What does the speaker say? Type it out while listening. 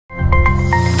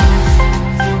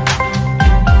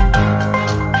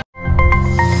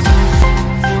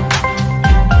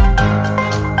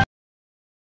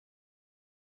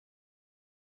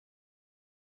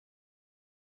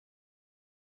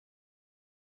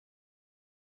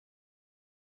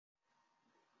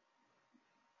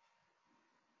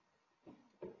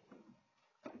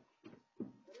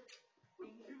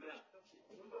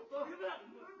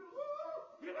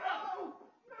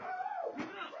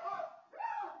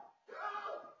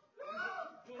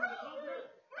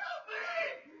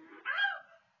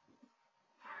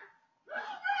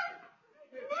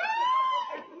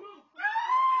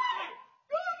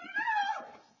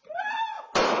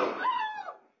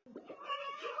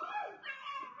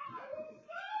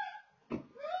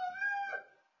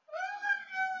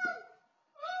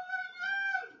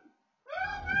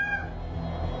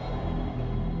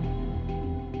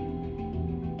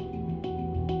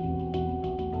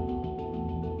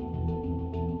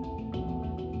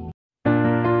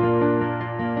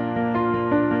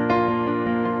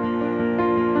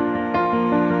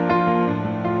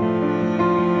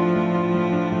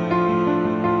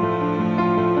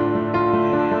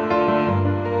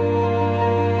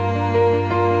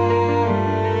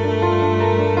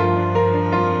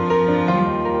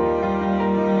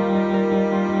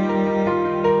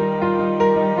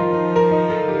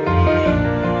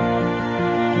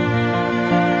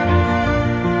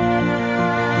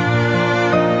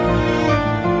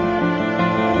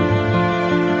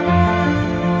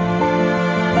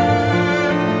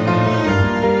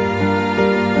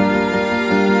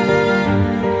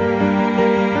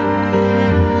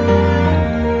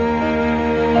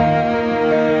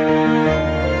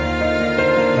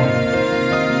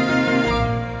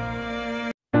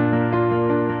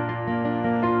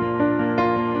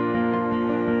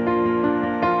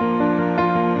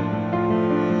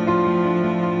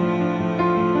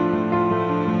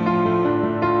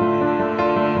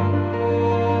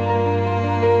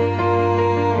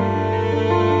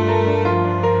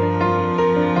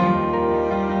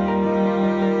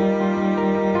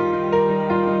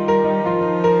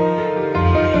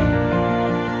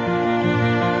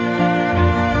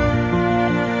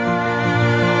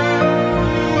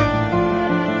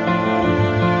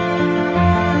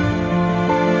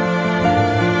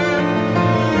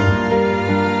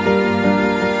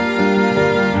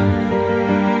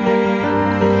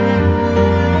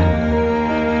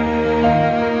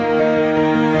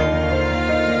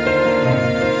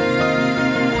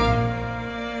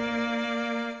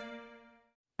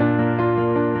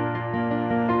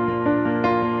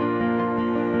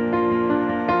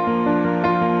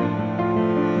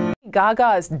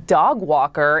Gaga's dog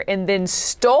walker and then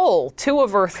stole two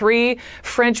of her three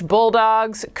French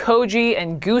bulldogs, Koji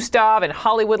and Gustav, in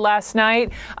Hollywood last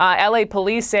night. LA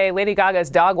police say Lady Gaga's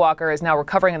dog walker is now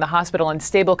recovering in the hospital in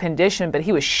stable condition, but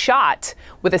he was shot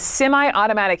with a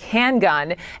semi-automatic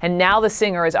handgun, and now the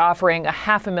singer is offering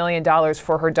 $500,000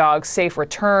 for her dog's safe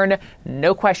return.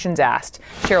 No questions asked.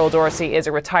 Cheryl Dorsey is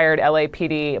a retired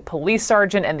LAPD police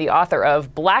sergeant and the author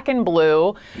of Black and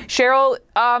Blue. Cheryl,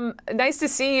 nice to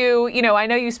see you. You know, I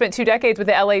know you spent 2 decades with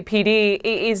the LAPD.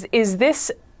 Is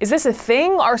this a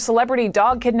thing? Are celebrity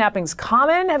dog kidnappings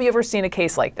common? Have you ever seen a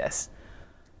case like this?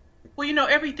 Well, you know,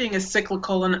 everything is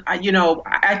cyclical. And,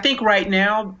 I think right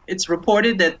now it's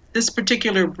reported that this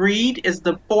particular breed is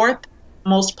the 4th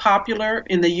most popular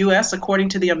in the U.S., according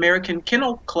to the American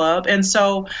Kennel Club. And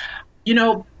so,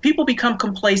 people become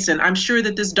complacent. I'm sure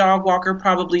that this dog walker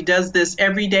probably does this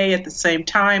every day at the same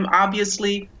time.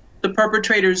 Obviously, the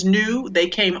perpetrators knew. They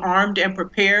came armed and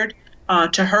prepared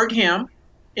to hurt him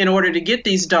in order to get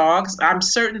these dogs. I'm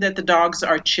certain that the dogs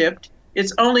are chipped.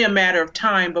 It's only a matter of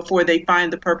time before they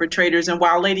find the perpetrators. And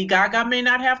while Lady Gaga may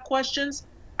not have questions,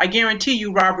 I guarantee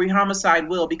you robbery homicide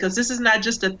will, because this is not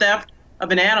just a theft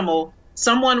of an animal.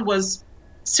 Someone was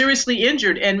seriously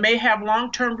injured and may have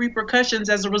long-term repercussions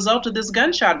as a result of this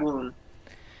gunshot wound.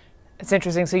 It's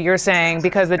interesting. So you're saying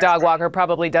because the dog walker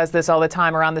probably does this all the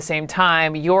time around the same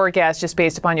time, your guess, just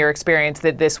based upon your experience,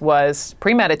 that this was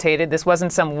premeditated. This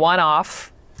wasn't some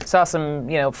one-off. Saw some,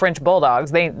 French bulldogs.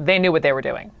 They knew what they were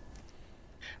doing.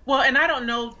 Well, and I don't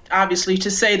know, obviously, to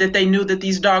say that they knew that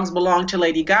these dogs belonged to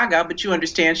Lady Gaga, but you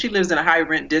understand she lives in a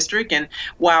high-rent district, and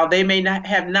while they may not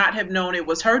have known it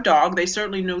was her dog, they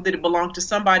certainly knew that it belonged to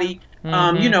somebody, with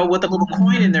a little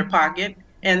coin in their pocket.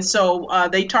 And so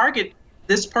they target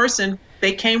this person.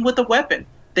 They came with a weapon.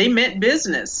 They meant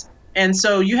business. And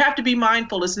so you have to be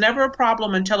mindful. It's never a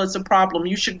problem until it's a problem.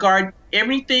 You should guard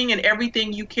everything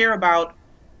you care about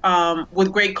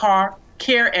with great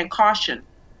care and caution.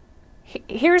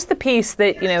 Here's the piece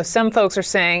that, some folks are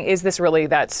saying, is this really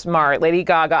that smart? Lady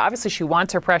Gaga, obviously she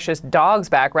wants her precious dogs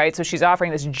back, right? So she's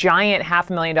offering this giant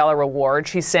 $500,000 reward.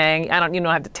 She's saying, you don't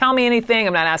have to tell me anything.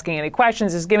 I'm not asking any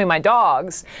questions. Just give me my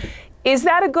dogs. Is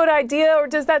that a good idea, or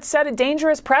does that set a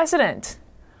dangerous precedent?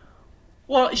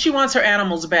 Well, she wants her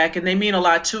animals back, and they mean a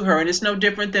lot to her. And it's no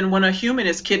different than when a human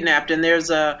is kidnapped and there's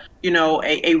a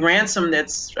ransom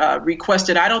that's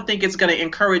requested. I don't think it's going to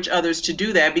encourage others to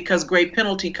do that because great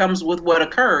penalty comes with what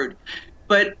occurred.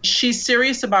 But she's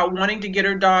serious about wanting to get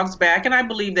her dogs back, and I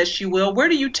believe that she will. Where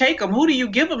do you take them? Who do you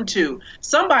give them to?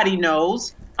 Somebody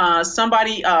knows.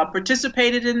 Somebody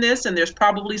participated in this, and there's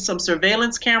probably some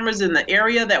surveillance cameras in the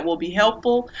area that will be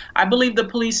helpful. I believe the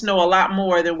police know a lot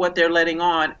more than what they're letting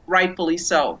on, rightfully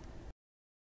so.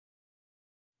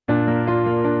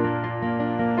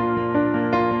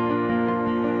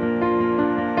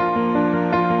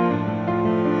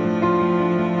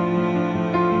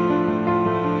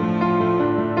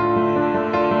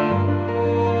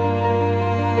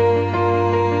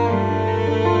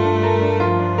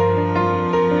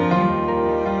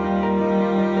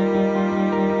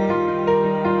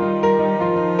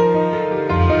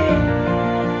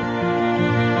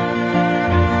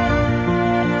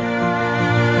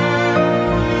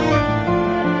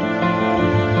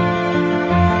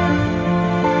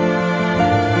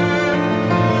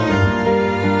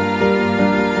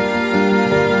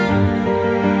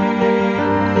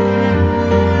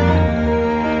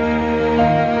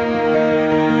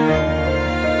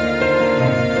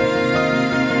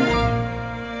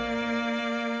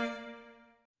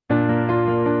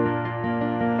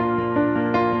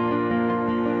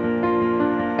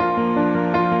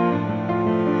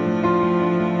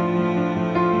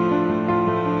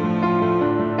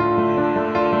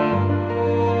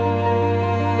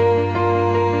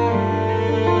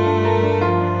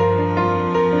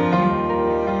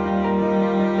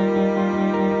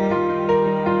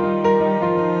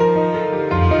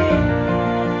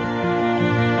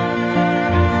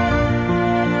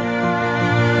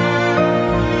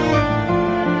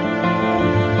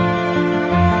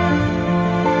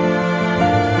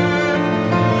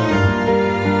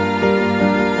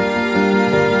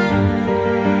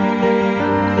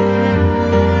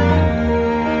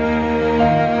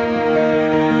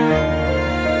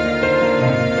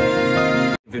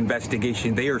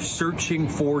 Investigation. They are searching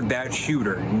for that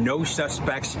shooter. No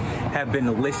suspects have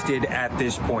been listed at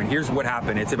this point. Here's what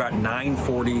happened. It's about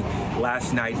 9:40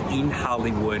 last night in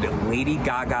Hollywood. Lady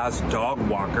Gaga's dog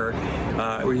walker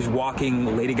was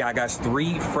walking Lady Gaga's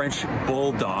 3 French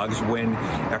bulldogs when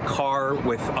a car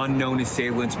with unknown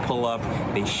assailants pull up.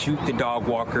 They shoot the dog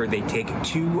walker. They take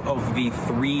 2 of the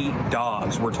 3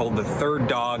 dogs. We're told the 3rd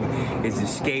dog is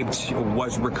escaped,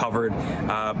 was recovered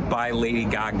by Lady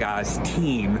Gaga's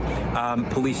team.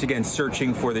 Police again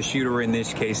searching for the shooter in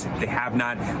this case. They have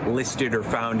not listed or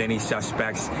found any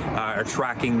suspects. Are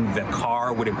tracking the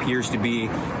car, what appears to be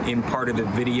in part of the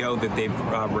video that they've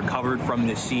recovered from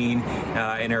the scene,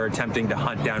 and are attempting to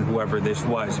hunt down whoever this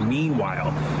was.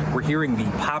 Meanwhile, we're hearing the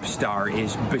pop star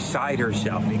is beside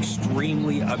herself,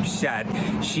 extremely upset.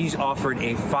 She's offered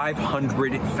a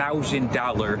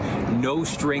 $500,000 no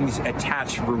strings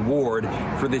attached reward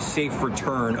for the safe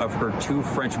return of her 2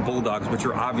 French bulldogs, which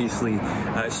are obviously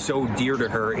so dear to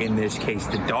her in this case.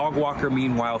 The dog walker,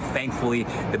 meanwhile, thankfully,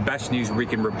 the best news we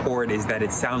can report is that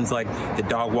it sounds like the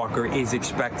dog walker is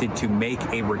expected to make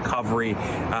a recovery,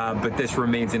 but this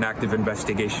remains an active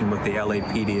investigation with the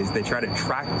LAPD as they try to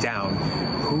track down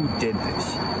who did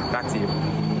this. Back to you.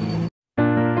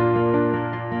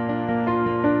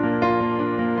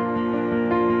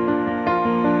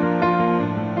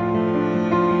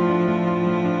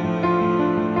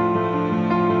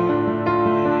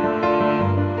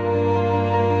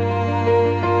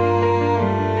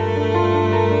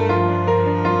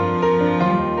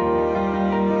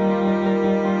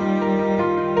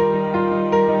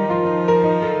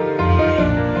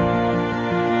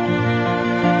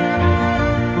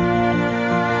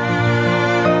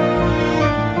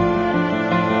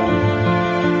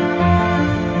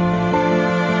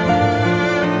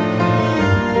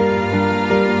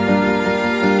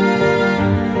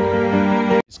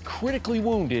 Critically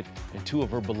wounded, and 2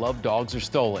 of her beloved dogs are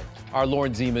stolen. Our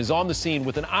Lauren Zima is on the scene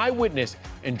with an eyewitness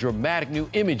and dramatic new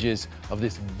images of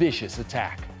this vicious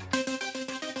attack.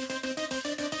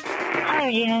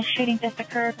 Shooting just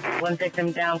occurred. 1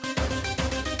 victim down.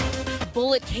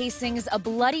 Bullet casings, a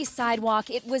bloody sidewalk.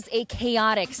 It was a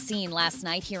chaotic scene last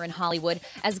night here in Hollywood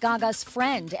as Gaga's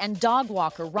friend and dog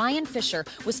walker Ryan Fischer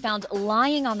was found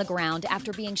lying on the ground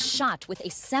after being shot with a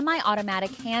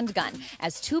semi-automatic handgun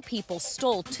as 2 people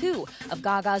stole 2 of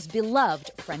Gaga's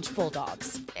beloved French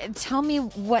bulldogs. Tell me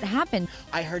what happened.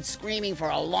 I heard screaming for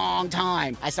a long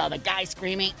time. I saw the guy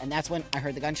screaming, and that's when I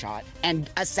heard the gunshot and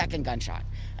a second gunshot.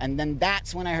 And then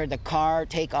that's when I heard the car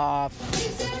take off.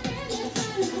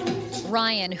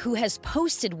 Ryan, who has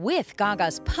posted with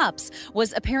Gaga's pups,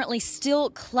 was apparently still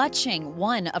clutching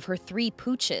one of her 3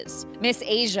 pooches. Miss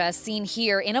Asia, seen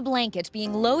here in a blanket,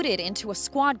 being loaded into a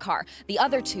squad car. The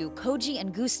other 2, Koji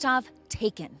and Gustav,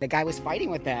 taken. The guy was fighting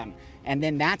with them, and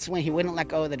then that's when he wouldn't let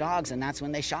go of the dogs, and that's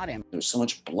when they shot him. There was so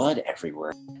much blood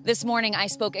everywhere. This morning, I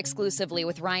spoke exclusively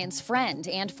with Ryan's friend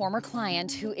and former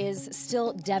client, who is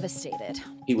still devastated.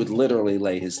 He would literally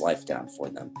lay his life down for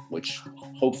them, which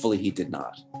hopefully he did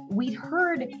not. We'd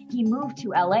heard he moved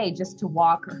to LA just to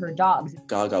walk her dogs.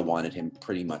 Gaga wanted him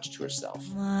pretty much to herself.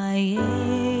 My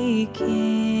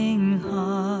aching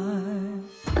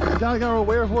heart. Gaga are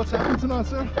aware of what's happened tonight,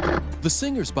 sir? The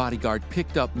singer's bodyguard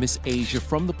picked up Miss Asia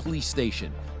from the police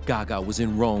station. Gaga was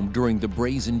in Rome during the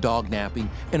brazen dog napping,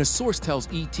 and a source tells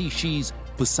ET she's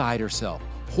beside herself,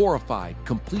 horrified,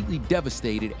 completely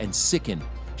devastated, and sickened.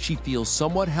 She feels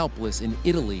somewhat helpless in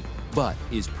Italy, but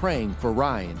is praying for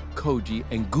Ryan, Koji,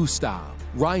 and Gustav.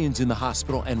 Ryan's in the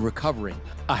hospital and recovering.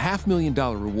 A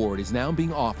 $500,000 reward is now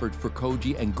being offered for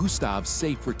Koji and Gustav's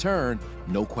safe return,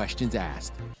 no questions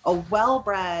asked. A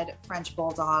well-bred French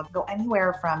bulldog go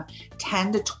anywhere from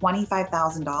 $10,000 to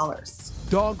 $25,000.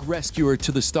 Dog rescuer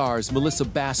to the stars Melissa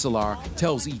Basilar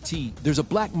tells ET there's a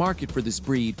black market for this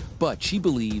breed, but she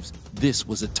believes this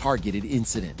was a targeted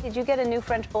incident. Did you get a new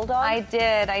French bulldog? I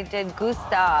did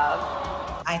Gustav.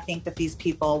 I think that these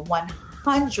people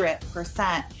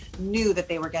 100% knew that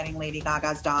they were getting Lady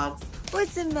Gaga's dogs.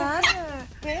 What's the matter?